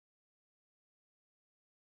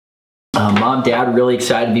Mom, Dad, really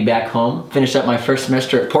excited to be back home. Finished up my first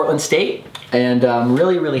semester at Portland State, and I'm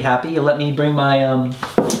really happy you let me bring my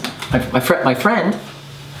my friend,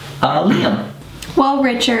 Liam. Well,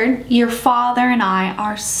 Richard, your father and I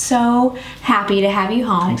are so happy to have you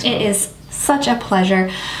home. Thanks, Mom. It is such a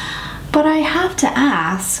pleasure. But I have to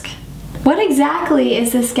ask, what exactly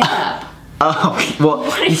is this getup? Oh, well,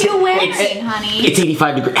 What are you wearing, honey? It's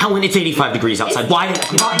 85 degrees. Helen, it's 85 degrees outside. Why?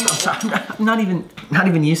 I'm not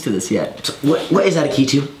even used to this yet. What is that a key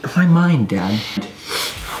to? My mind, Dad.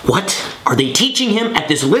 What are they teaching him at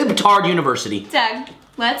this libtard university? Doug,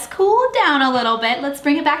 let's cool it down a little bit. Let's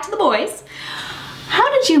bring it back to the boys. How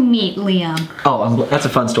did you meet Liam? Oh, that's a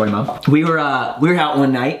fun story, Mom. We were out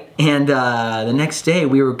one night, and the next day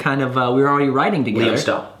we were we were already riding together. Liam,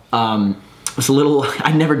 stop. It was a little.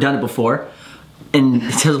 I'd never done it before, and it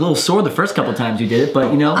was a little sore the first couple times we did it.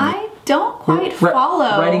 But you know, I don't quite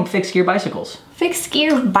follow. Riding fixed gear bicycles. Fixed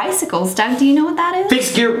gear bicycles, Doug. Do you know what that is?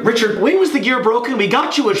 Fixed gear, Richard. When was the gear broken? We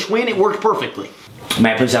got you a Schwinn. It worked perfectly.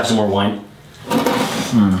 May I please have some more wine?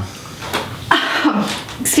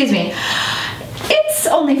 Excuse me. It's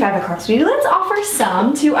only 5 o'clock, sweetie. Let's offer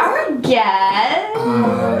some to our guests.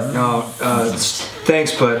 No,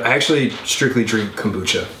 thanks, but I actually strictly drink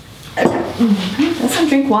kombucha. Let's not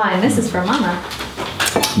drink wine. This is for Mama.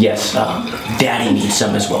 Yes, Daddy needs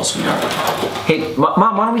some as well, sweetheart. Hey,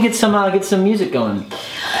 Mom, why don't we get some music going?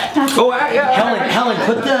 Helen,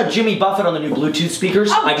 put the Jimmy Buffett on the new Bluetooth speakers.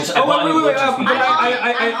 Wait.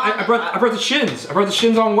 I brought the shins. I brought the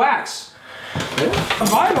shins on wax.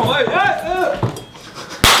 Vinyl.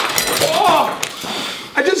 Oh,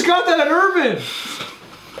 I just got that at Urban.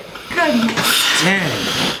 Goodness. Dang.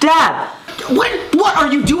 Dad, what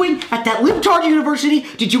are you doing at that libtard university?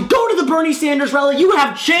 Did you go to the Bernie Sanders rally? You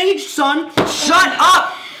have changed, son. Shut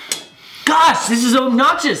up! Gosh, this is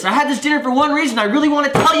obnoxious. I had this dinner for one reason. I really want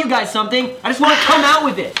to tell you guys something. I just want to come out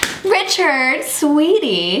with it. Richard,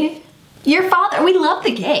 sweetie, your father, we love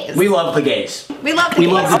the gays. We love the gays. We love the gays.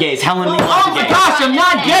 We love the gays. Helen, we love Oh the my gays. gosh, I'm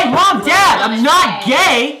not gay. Mom, Dad, I'm not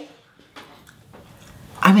gay.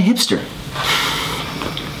 I'm a hipster.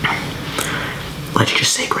 Let's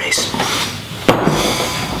just say grace.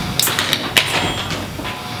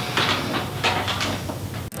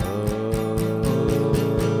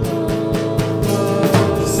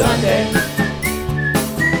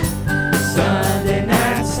 Sunday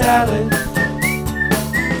night salad,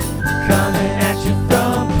 coming at you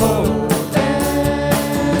from Portland,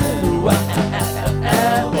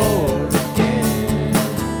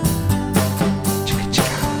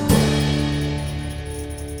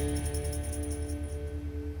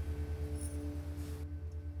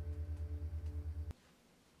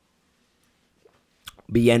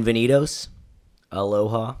 Bienvenidos,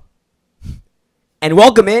 aloha, and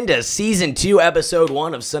welcome into Season 2, Episode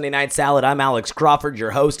 1 of Sunday Night Salad. I'm Alex Crawford,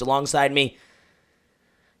 your host. Alongside me,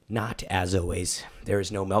 not as always, there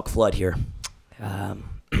is no Milk Flood here.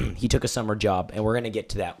 He took a summer job, and we're going to get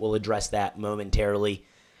to that. We'll address that momentarily.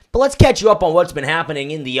 But let's catch you up on what's been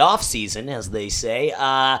happening in the off-season, as they say.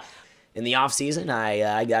 In the off-season,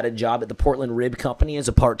 I got a job at the Portland Rib Company as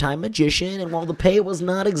a part-time magician, and while the pay was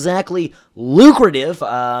not exactly lucrative,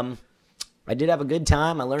 I did have a good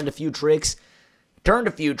time. I learned a few tricks, turned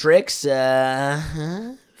a few tricks,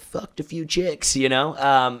 fucked a few chicks, you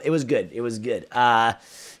know. It was good. It was good.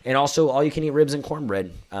 And also, all-you-can-eat ribs and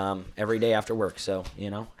cornbread every day after work. So, you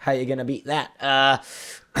know, how you going to beat that?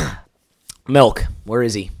 Milk, where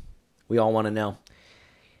is he? We all want to know.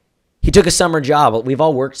 He took a summer job. We've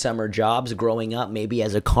all worked summer jobs growing up, maybe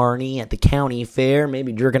as a carny at the county fair,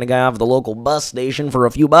 maybe jerking a guy off the local bus station for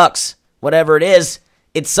a few bucks. Whatever it is,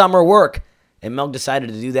 it's summer work. And Milk decided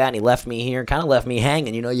to do that, and he left me here, kind of left me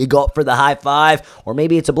hanging. You know, you go up for the high five, or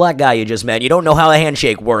maybe it's a black guy you just met. You don't know how a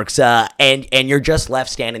handshake works, and you're just left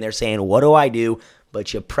standing there saying, what do I do?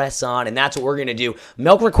 But you press on, and that's what we're going to do.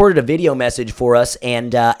 Milk recorded a video message for us,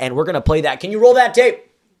 and we're going to play that. Can you roll that tape?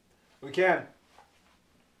 We can.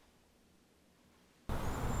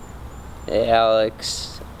 Hey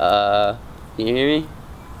Alex, can you hear me?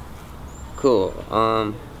 Cool,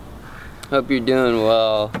 hope you're doing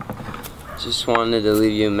well. Just wanted to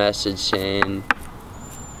leave you a message saying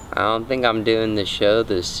I don't think I'm doing the show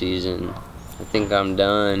this season. I think I'm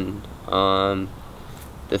done.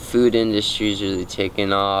 The food industry's really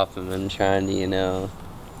taking off and I'm trying to, you know,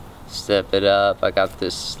 step it up. I got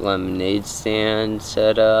this lemonade stand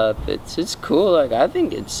set up. It's cool, like I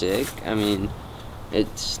think it's sick. I mean,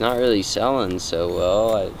 it's not really selling so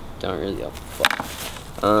well. I don't really give a fuck.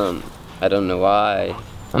 I don't know why.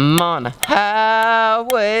 I'm on a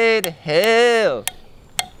highway to hell.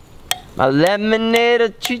 My lemonade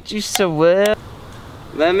will treat you so well.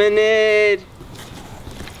 Lemonade.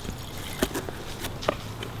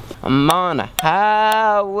 I'm on a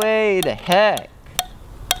highway to heck.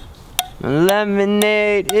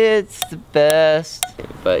 Lemonade, it's the best.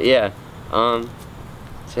 But yeah,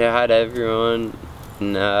 say hi to everyone,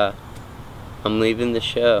 and I'm leaving the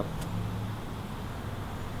show.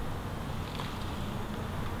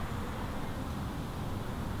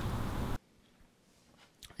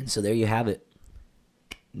 And so there you have it.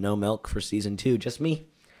 No milk for season 2. Just me.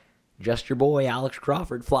 Just your boy, Alex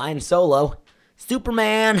Crawford, flying solo.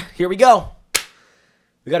 Superman. Here we go.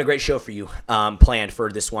 We got a great show for you planned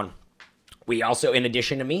for this one. We also, in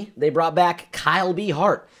addition to me, they brought back Kyle B.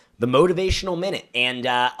 Hart, the Motivational Minute. And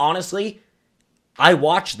honestly, I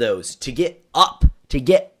watch those to get up,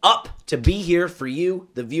 to be here for you,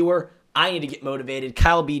 the viewer. I need to get motivated.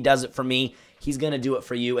 Kyle B. does it for me. He's going to do it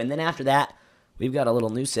for you. And then after that, we've got a little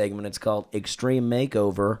new segment. It's called Extreme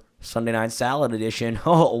Makeover, Sunday Night Salad Edition.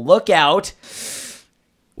 Oh, look out.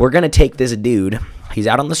 We're going to take this dude. He's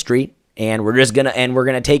out on the street, and we're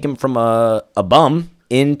going to take him from a bum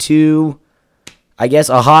into, I guess,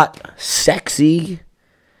 a hot, sexy,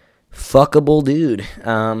 fuckable dude.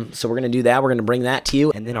 So we're going to do that. We're going to bring that to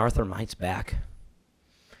you. And then Arthur Mite's back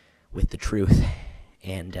with the truth.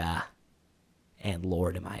 And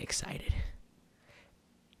Lord, am I excited.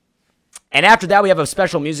 And after that, we have a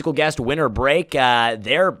special musical guest, Winter Break.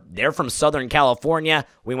 They're from Southern California.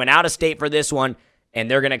 We went out of state for this one, and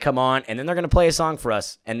they're going to come on, and then they're going to play a song for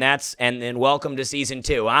us. And then welcome to season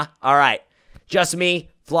 2, huh? All right. Just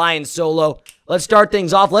me, flying solo. Let's start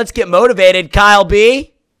things off. Let's get motivated, Kyle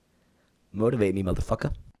B. Motivate me,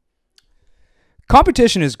 motherfucker.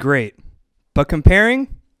 Competition is great, but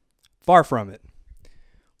comparing, far from it.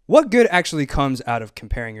 What good actually comes out of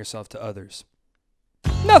comparing yourself to others?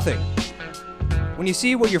 Nothing. When you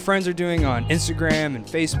see what your friends are doing on Instagram and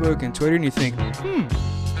Facebook and Twitter and you think,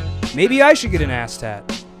 maybe I should get an ass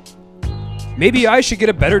tat. Maybe I should get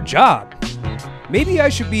a better job. Maybe I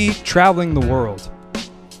should be traveling the world.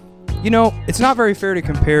 You know, it's not very fair to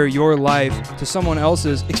compare your life to someone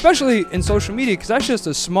else's, especially in social media, because that's just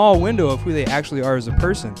a small window of who they actually are as a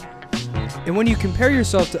person. And when you compare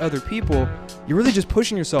yourself to other people, you're really just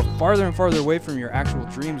pushing yourself farther and farther away from your actual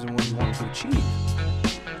dreams and what you want to achieve.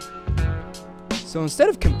 So instead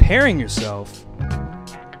of comparing yourself,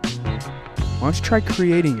 why don't you try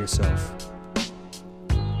creating yourself?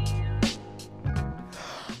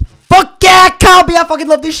 Fuck yeah, Kyle B. I fucking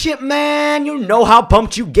love this shit, man. You know how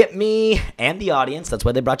pumped you get me and the audience. That's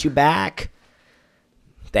why they brought you back.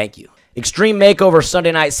 Thank you. Extreme Makeover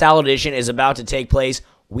Sunday Night Salad Edition is about to take place.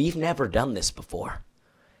 We've never done this before.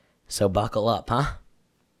 So buckle up, huh?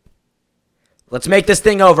 Let's make this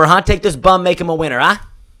thing over, huh? Take this bum, make him a winner, huh?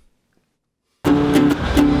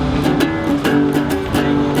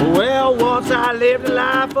 Well, once I lived the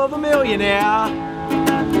life of a millionaire.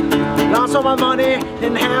 Lost all my money,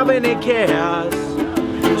 didn't have any cares.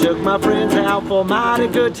 Took my friends out for a mighty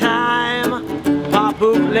good time. Pop,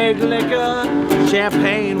 bootleg liquor,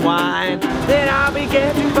 champagne wine. Then I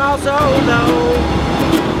began to fall so low.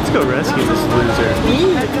 Let's go rescue this loser.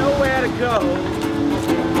 Had nowhere to go.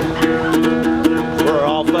 We're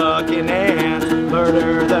all fucking ants.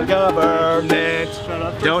 Murder the government.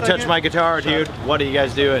 Don't touch my guitar, dude. What are you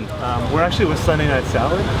guys doing? We're actually with Sunday Night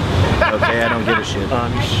Salad. Okay, I don't give a shit.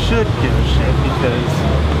 You should give a shit because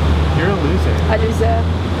you're a loser. A loser.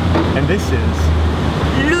 And this is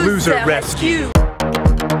Loser Rescue.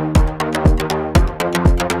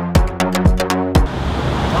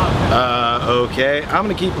 Okay, I'm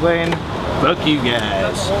gonna keep playing. Fuck you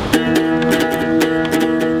guys.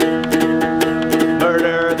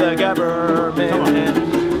 Murder the government.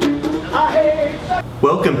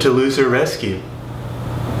 Welcome to Loser Rescue.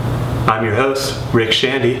 I'm your host, Rick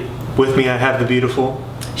Shandy. With me I have the beautiful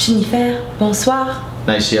Jennifer, bonsoir.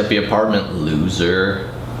 Nice yuppie apartment,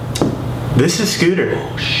 loser. This is Scooter.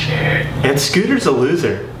 Oh shit. And Scooter's a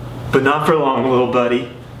loser, but not for long, little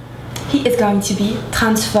buddy. He is going to be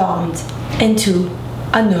transformed into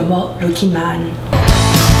a normal looking man.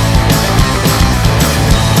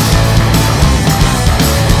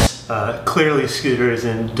 Clearly Scooter is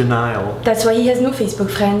in denial. That's why he has no Facebook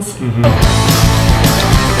friends.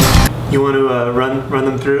 You want to run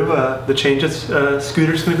them through the changes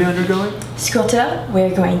Scooter's going to be undergoing? Scooter,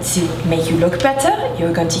 we're going to make you look better,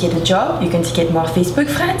 you're going to get a job, you're going to get more Facebook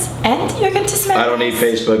friends, and you're going to smell I don't need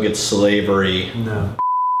Facebook, it's slavery. No.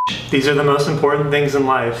 These are the most important things in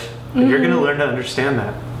life. And you're going to learn to understand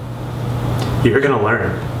that. You're going to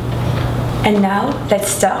learn. And now, let's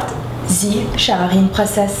start the showering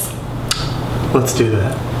process. Let's do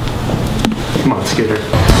that. Come on, Scooter.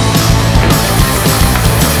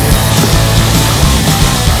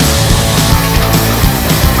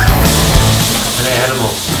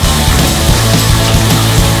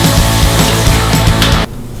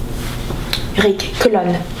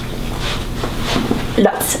 Colonne.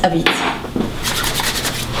 Lots of it.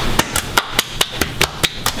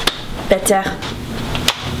 Better.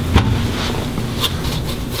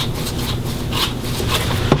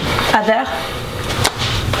 Other.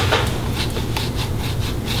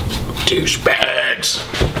 Douchebags.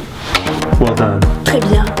 Well done. Très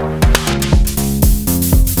bien.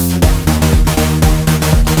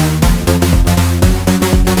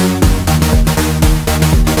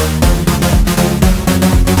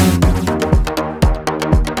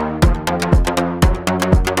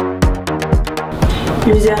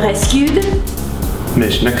 Loser rescued.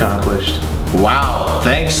 Mission accomplished. Wow,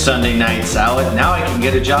 thanks Sunday Night Salad. Now I can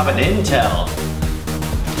get a job at Intel.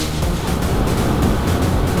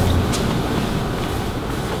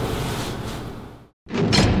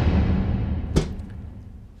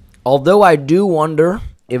 Although I do wonder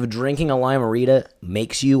if drinking a Lime-A-Rita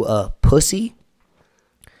makes you a pussy.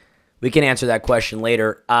 We can answer that question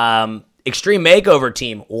later. Extreme Makeover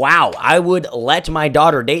Team. Wow, I would let my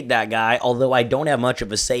daughter date that guy, although I don't have much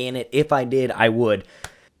of a say in it. If I did, I would.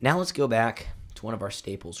 Now let's go back to one of our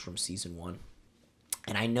staples from Season 1.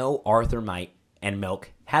 And I know Arthur, Mike, and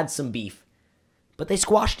Milk had some beef, but they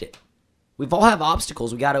squashed it. We've all have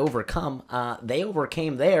obstacles we got to overcome. They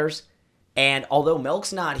overcame theirs, and although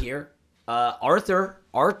Milk's not here, Arthur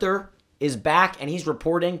is back, and he's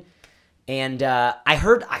reporting. And I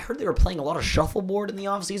heard they were playing a lot of shuffleboard in the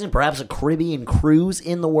offseason, perhaps a Caribbean cruise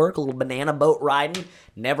in the work, a little banana boat riding.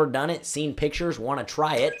 Never done it, seen pictures, want to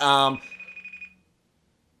try it.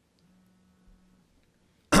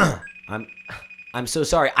 I'm so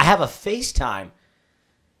sorry. I have a FaceTime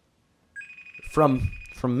from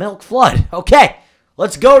Milk Flood. Okay,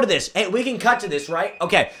 let's go to this. Hey, we can cut to this, right?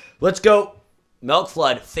 Okay, let's go. Milk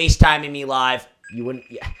Flood FaceTiming me live. You wouldn't...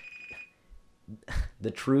 Yeah.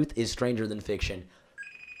 The truth is stranger than fiction.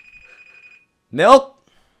 Milk?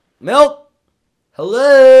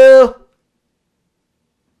 Hello?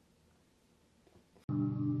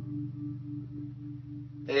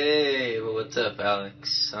 Hey, what's up,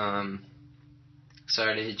 Alex?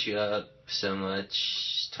 Sorry to hit you up so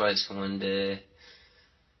much, twice in one day.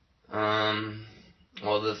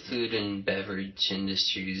 Well, the food and beverage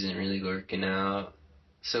industry isn't really working out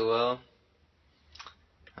so well.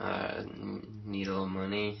 Need a little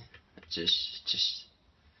money. Just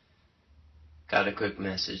got a quick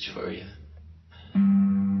message for you.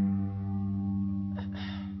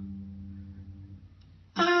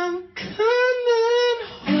 I'm coming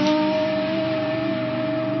home.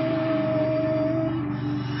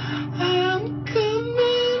 I'm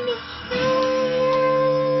coming home.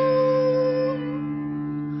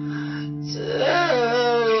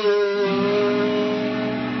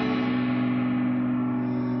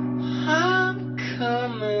 I'm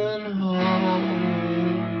coming home.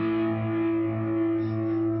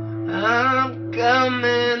 I'm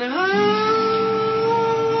coming home.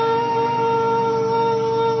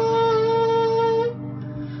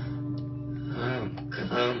 I'm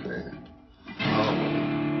coming home.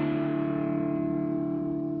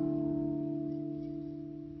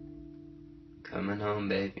 Coming home,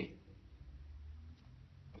 baby.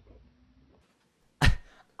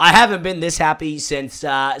 I haven't been this happy since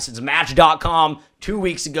Match.com 2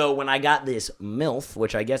 weeks ago when I got this MILF,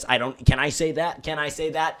 which I guess I don't... Can I say that?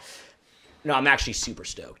 No, I'm actually super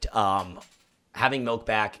stoked. Having Milk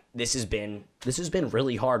back, this has been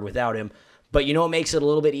really hard without him. But you know what makes it a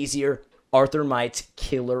little bit easier? Arthur Might's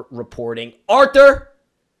killer reporting. Arthur!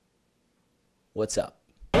 What's up?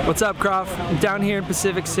 What's up, Crawford? I'm down here in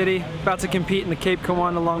Pacific City, about to compete in the Cape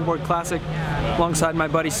Kiwanda Longboard Classic alongside my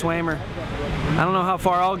buddy Swaymer. I don't know how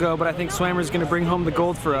far I'll go, but I think Swaymer's going to bring home the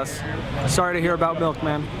gold for us. Sorry to hear about Milk,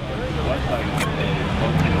 man.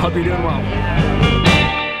 Hope you're doing well.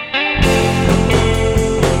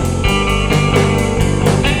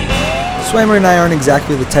 Swaymer and I aren't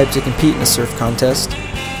exactly the type to compete in a surf contest.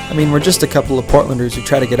 I mean, we're just a couple of Portlanders who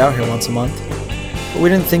try to get out here once a month. But we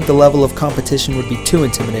didn't think the level of competition would be too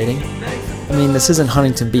intimidating. I mean, this isn't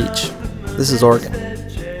Huntington Beach. This is Oregon.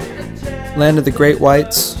 Land of the great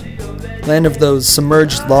whites. Land of those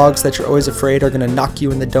submerged logs that you're always afraid are going to knock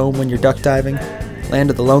you in the dome when you're duck diving.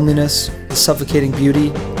 Land of the loneliness, the suffocating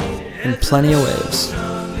beauty, and plenty of waves.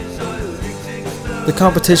 The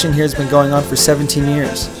competition here has been going on for 17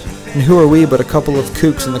 years. And who are we but a couple of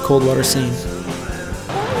kooks in the cold water scene?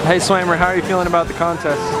 Hey Swaymer, how are you feeling about the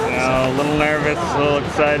contest? A little nervous, a little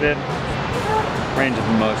excited. Range of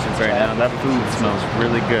emotions right now. That food smells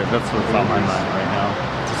really good. That's what's on my mind right now.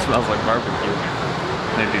 It just smells like barbecue.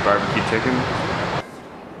 Maybe barbecue chicken.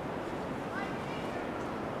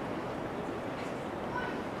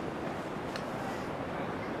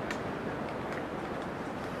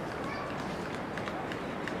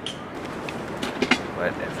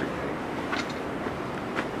 wet, everything.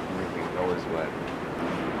 Everything's always wet.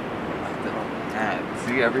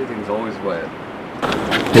 See, everything's always wet.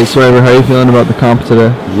 Hey Swayver, how are you feeling about the comp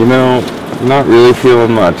today? You know, not really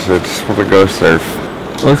feeling much. I just want to go surf.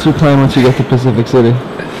 What's your plan once you get to Pacific City?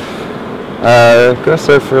 Go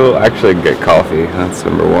surf for a little, actually get coffee. That's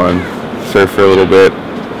number one. Surf for a little bit.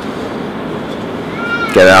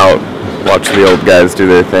 Get out, watch the old guys do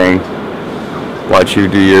their thing. Watch you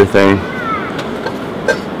do your thing.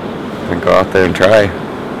 And go out there and try.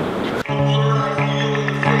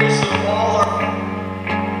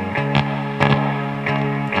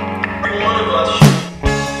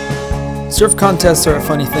 Surf contests are a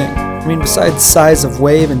funny thing. I mean, besides size of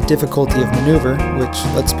wave and difficulty of maneuver, which,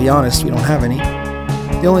 let's be honest, we don't have any,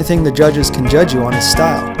 the only thing the judges can judge you on is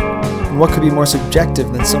style. And what could be more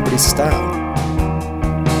subjective than somebody's style?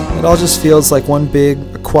 It all just feels like one big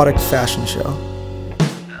aquatic fashion show.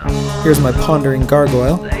 Here's my pondering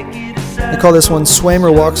gargoyle. I call this one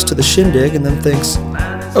Swaymer walks to the shindig and then thinks,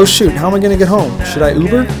 oh shoot, how am I going to get home? Should I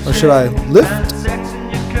Uber or should I Lyft?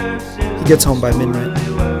 He gets home by midnight.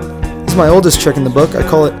 This is my oldest trick in the book. I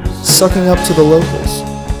call it sucking up to the locals.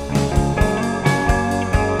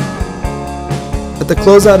 At the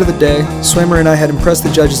closeout of the day, Swaymer and I had impressed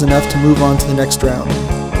the judges enough to move on to the next round.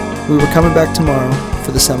 We were coming back tomorrow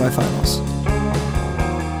for the semifinals.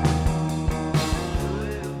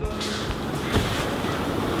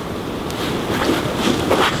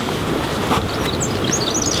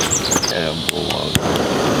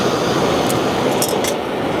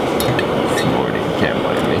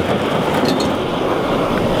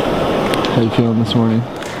 How you feeling this morning?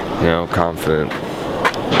 You know, confident. I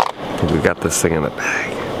think we got this thing in the bag.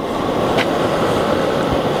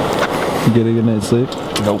 You get a good night's sleep?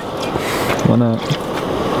 Nope. Why not?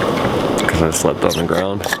 Because I slept on the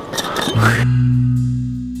ground.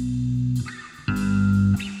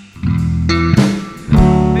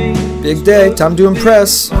 Big day, time to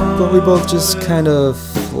impress, but we both just kind of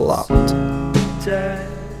flopped.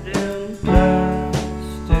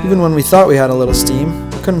 Even when we thought we had a little steam,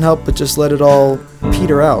 we couldn't help but just let it all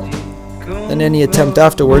peter out. Then any attempt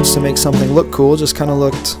afterwards to make something look cool just kind of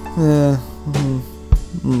looked,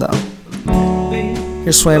 no.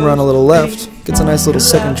 Here's Swaymer on a little left, gets a nice little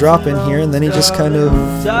second drop in here, and then he just kind of,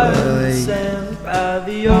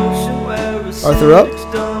 Arthur up,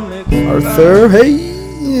 Arthur, hey,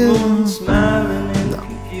 no.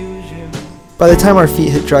 By the time our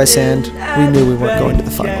feet hit dry sand, we knew we weren't going to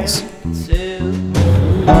the finals.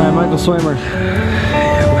 Alright, Michael Swaymer.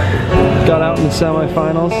 Got out in the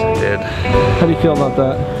semifinals. I did. How do you feel about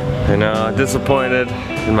that? I know, disappointed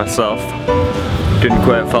in myself. Didn't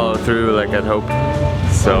quite follow through like I'd hoped.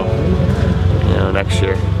 So, you know, next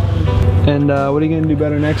year. And what are you going to do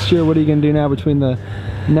better next year? What are you going to do now between the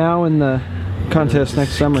now and the contest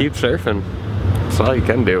next summer? Keep surfing. That's all you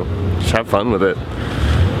can do. Just have fun with it.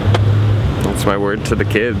 That's my word to the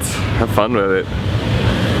kids. Have fun with it.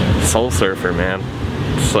 Soul surfer, man.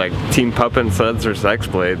 It's like team pupping suds or sex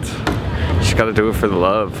blades. You just gotta do it for the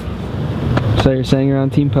love. So you're saying you're on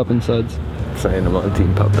team pupping suds? I'm saying I'm on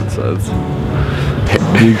team pupping suds.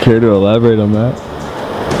 Do you care to elaborate on that?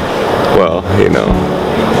 Well, you know,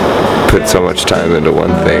 put so much time into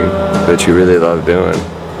one thing that you really love doing.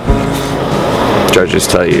 Judges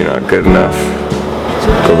tell you you're not good enough.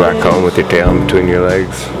 Go back home with your tail in between your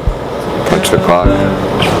legs. Punch the clock.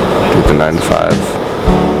 Do the 9 to 5.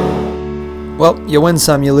 Well, you win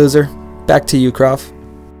some, you loser. Back to you, Crawford.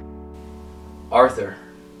 Arthur,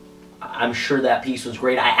 I'm sure that piece was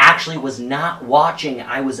great. I actually was not watching.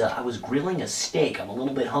 I was grilling a steak. I'm a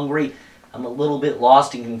little bit hungry. I'm a little bit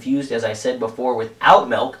lost and confused, as I said before, without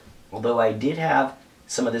milk. Although I did have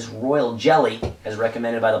some of this royal jelly, as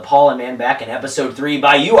recommended by the Pollen Man back in episode 3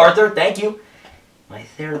 by you, Arthur. Thank you. My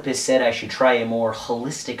therapist said I should try a more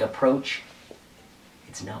holistic approach.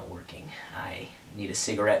 It's not working. I need a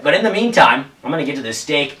cigarette. But in the meantime, I'm going to get to this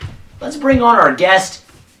steak. Let's bring on our guest,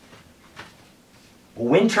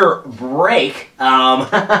 Winter Break.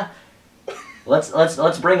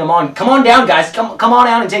 Let's bring them on. Come on down, guys. Come on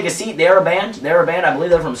down and take a seat. They're a band. I believe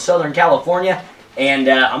they're from Southern California. And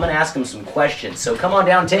I'm going to ask them some questions. So come on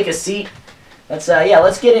down, take a seat. Let's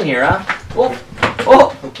get in here, huh?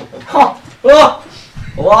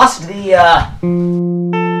 Lost the,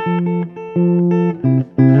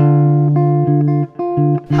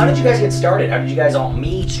 How did you guys get started? How did you guys all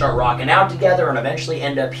meet, start rocking out together, and eventually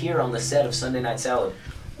end up here on the set of Sunday Night Salad?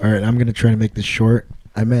 Alright, I'm going to try to make this short.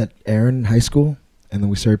 I met Aaron in high school, and then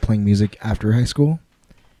we started playing music after high school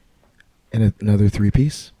in another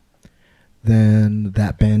three-piece. Then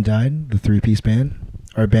that band died, the three-piece band.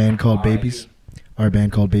 Our band called Babies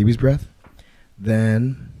Breath.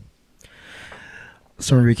 Then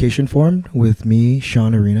summer vacation formed with me,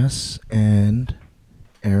 Sean Arenas, and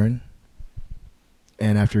Aaron.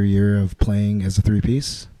 And after a year of playing as a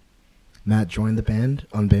three-piece, Matt joined the band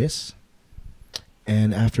on bass.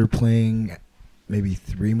 And after playing maybe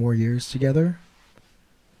 3 more years together,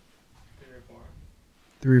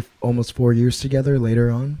 almost 4 years together later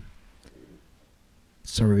on,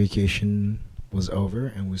 summer vacation was over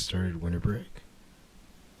and we started winter break.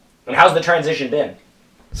 And how's the transition been?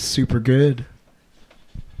 Super good.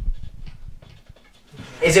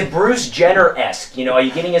 Is it Bruce Jenner-esque? You know, are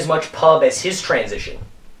you getting as much pub as his transition?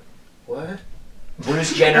 What?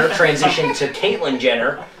 Bruce Jenner transitioned to Caitlyn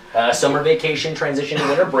Jenner, summer vacation transition to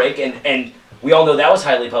winter break, and we all know that was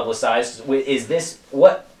highly publicized. Is this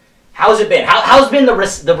what? How's it been? How's been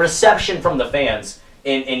the reception from the fans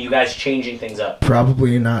in you guys changing things up?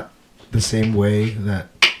 Probably not the same way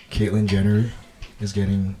that Caitlyn Jenner is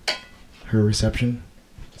getting her reception.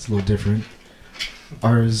 It's a little different.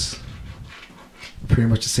 Ours, pretty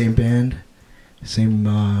much the same band, same.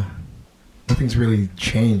 Nothing's really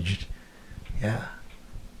changed. Yeah,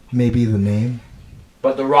 maybe the name.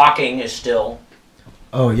 But the rocking is still.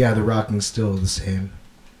 Oh yeah, the rocking's still the same.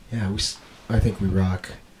 Yeah, I think we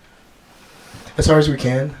rock as hard as we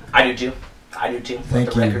can. I do too. I do too.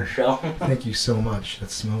 Thank Let the you. record show. Thank you so much.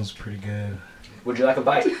 That smells pretty good. Would you like a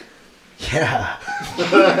bite? Yeah.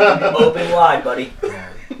 Open wide, buddy.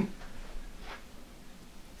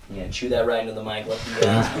 Yeah, chew that right into the mic.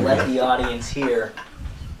 Let the audience hear.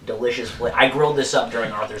 Delicious flavor. I grilled this up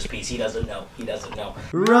during Arthur's piece. He doesn't know. He doesn't know.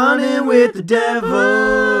 Running with the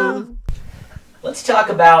devil. Let's talk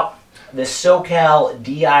about the SoCal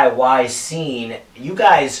DIY scene. You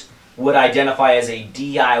guys would identify as a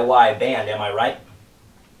DIY band, am I right?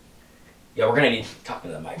 Yeah, we're gonna need to talk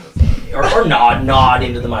into the microphone. or nod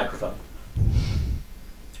into the microphone.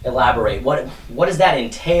 Elaborate. What does that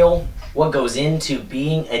entail? What goes into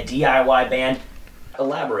being a DIY band?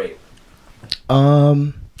 Elaborate.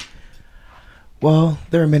 Well,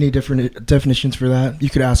 there are many different definitions for that. You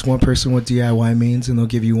could ask one person what DIY means and they'll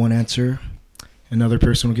give you one answer. Another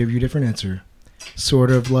person will give you a different answer. Sort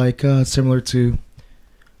of like similar to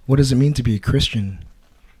what does it mean to be a Christian?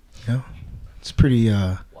 You know? It's pretty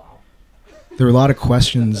there are a lot of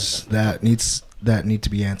questions that need to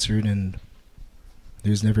be answered, and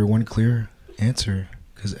there's never one clear answer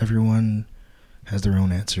because everyone has their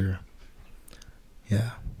own answer.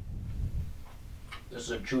 Yeah. This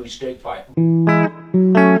is a chewy steak pie.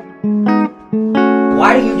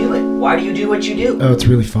 Why do you do it? Why do you do what you do? Oh, it's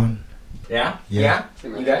really fun. Yeah? Yeah.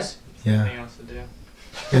 You guys? Yeah. Something else to do.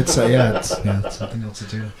 It's it's something else to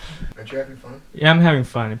do. Aren't you having fun? Yeah, I'm having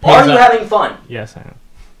fun. Are you having fun? Yes, I am.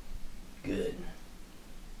 Good.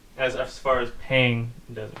 As far as paying,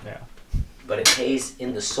 it doesn't pay off. But it pays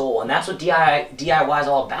in the soul, and that's what DIY is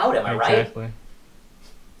all about, am I right? Exactly.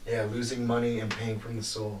 Yeah, losing money and paying from the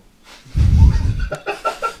soul.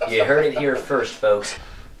 You heard it here first, folks.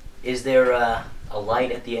 Is there a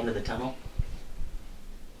light at the end of the tunnel?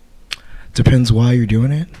 Depends why you're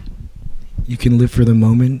doing it. You can live for the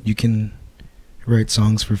moment. You can write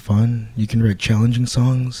songs for fun. You can write challenging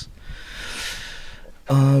songs.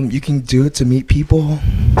 You can do it to meet people.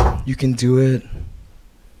 You can do it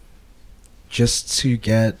just to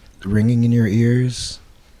get ringing in your ears.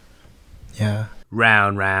 Yeah.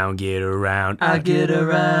 Round, round, get around. I get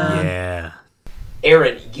around. Yeah.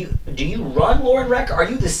 Aaron, do you run Lauren Record? Are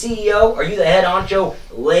you the CEO? Are you the head honcho?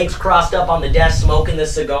 Legs crossed up on the desk, smoking the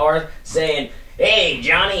cigar, saying, "Hey,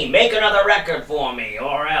 Johnny, make another record for me,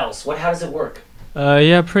 or else." How does it work?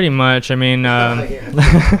 Yeah, pretty much. I mean,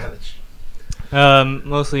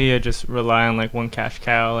 mostly I just rely on like one cash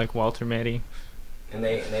cow, like Walter Mitty. And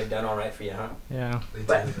they've done all right for you, huh? Yeah.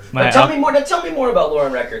 But tell me more about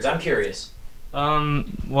Lauren Records. I'm curious. Well,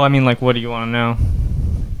 I mean, like, what do you want to know?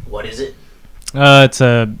 What is it? It's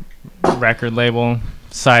a record label,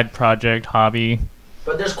 side project, hobby.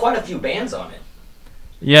 But there's quite a few bands on it.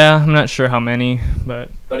 Yeah, I'm not sure how many, but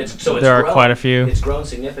there are quite a few. It's grown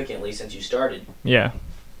significantly since you started. Yeah.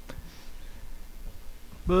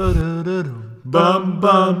 Bum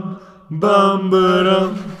bum bum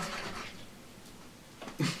ba-dum.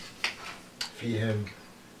 Feed him.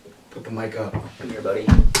 Put the mic up. Come here, buddy.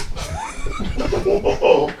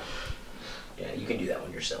 Yeah, you can do that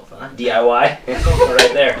one yourself, huh? DIY?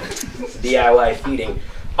 Right there. DIY feeding.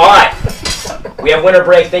 All right. We have winter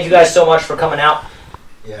break. Thank you guys so much for coming out.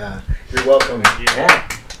 Yeah. You're welcome. Yeah.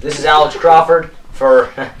 This is Alex Crawford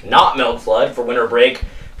for not Milk Flood, for winter break,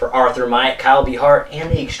 for Arthur Mike, Kyle B. Hart,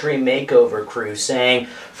 and the Extreme Makeover crew saying,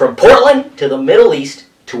 from Portland to the Middle East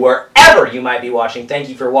to wherever you might be watching, thank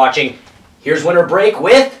you for watching. Here's winter break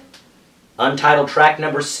with Untitled track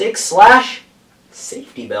number 6 /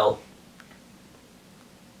 Safety Belt.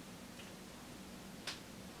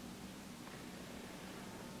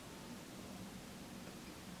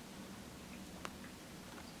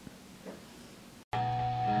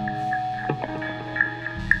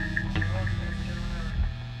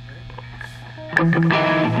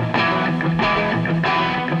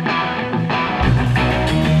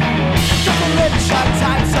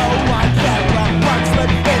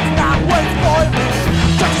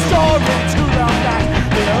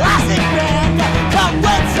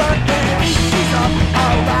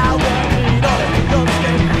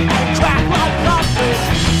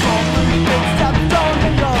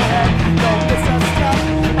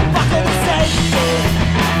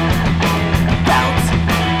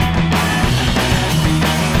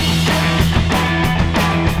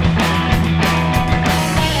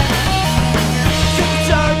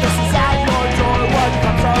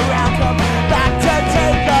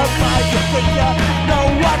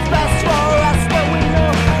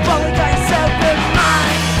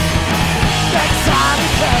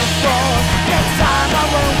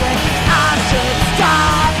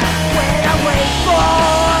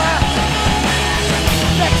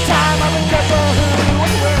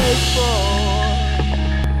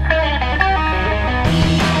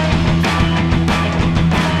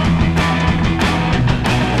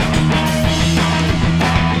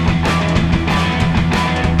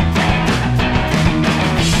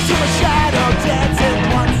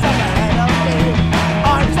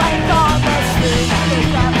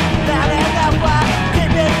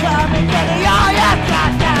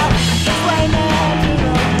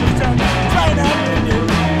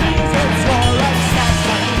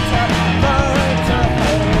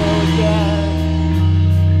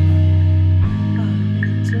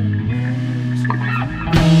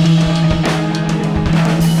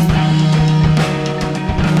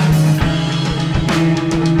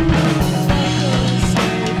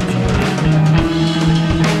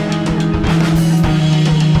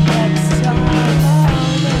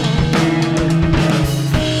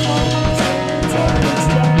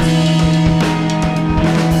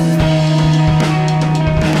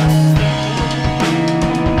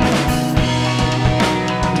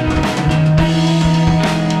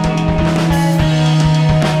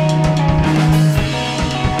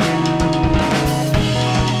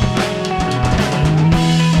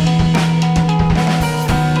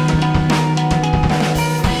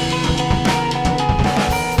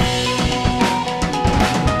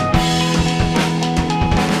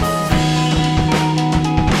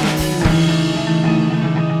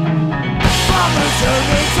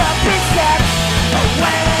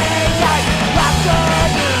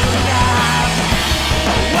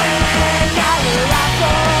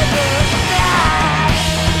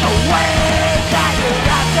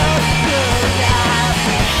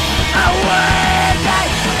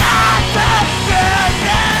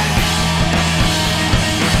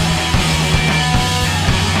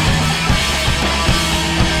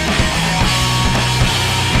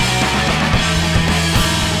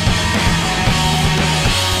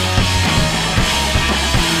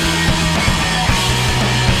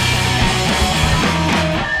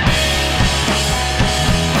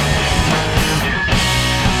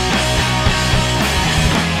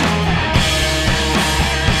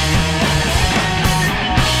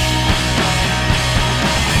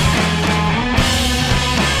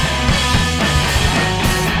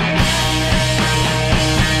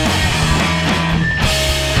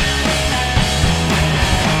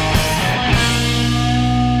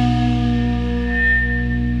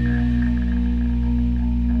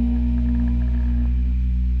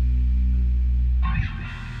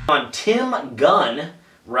 Tim Gunn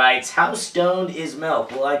writes, how stoned is Milk?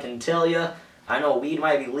 Well, I can tell you, I know weed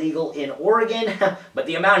might be legal in Oregon, but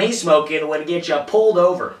the amount he's smoking would get you pulled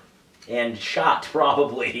over and shot,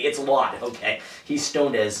 probably. It's a lot, okay. He's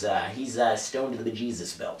stoned as, he's stoned to the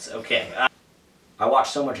Jesus belts, okay. I watch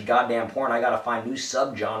so much goddamn porn, I gotta find new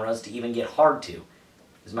subgenres to even get hard to.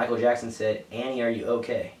 As Michael Jackson said, Annie, are you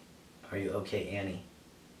okay? Are you okay, Annie?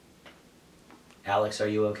 Alex, are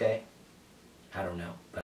you okay? I don't know.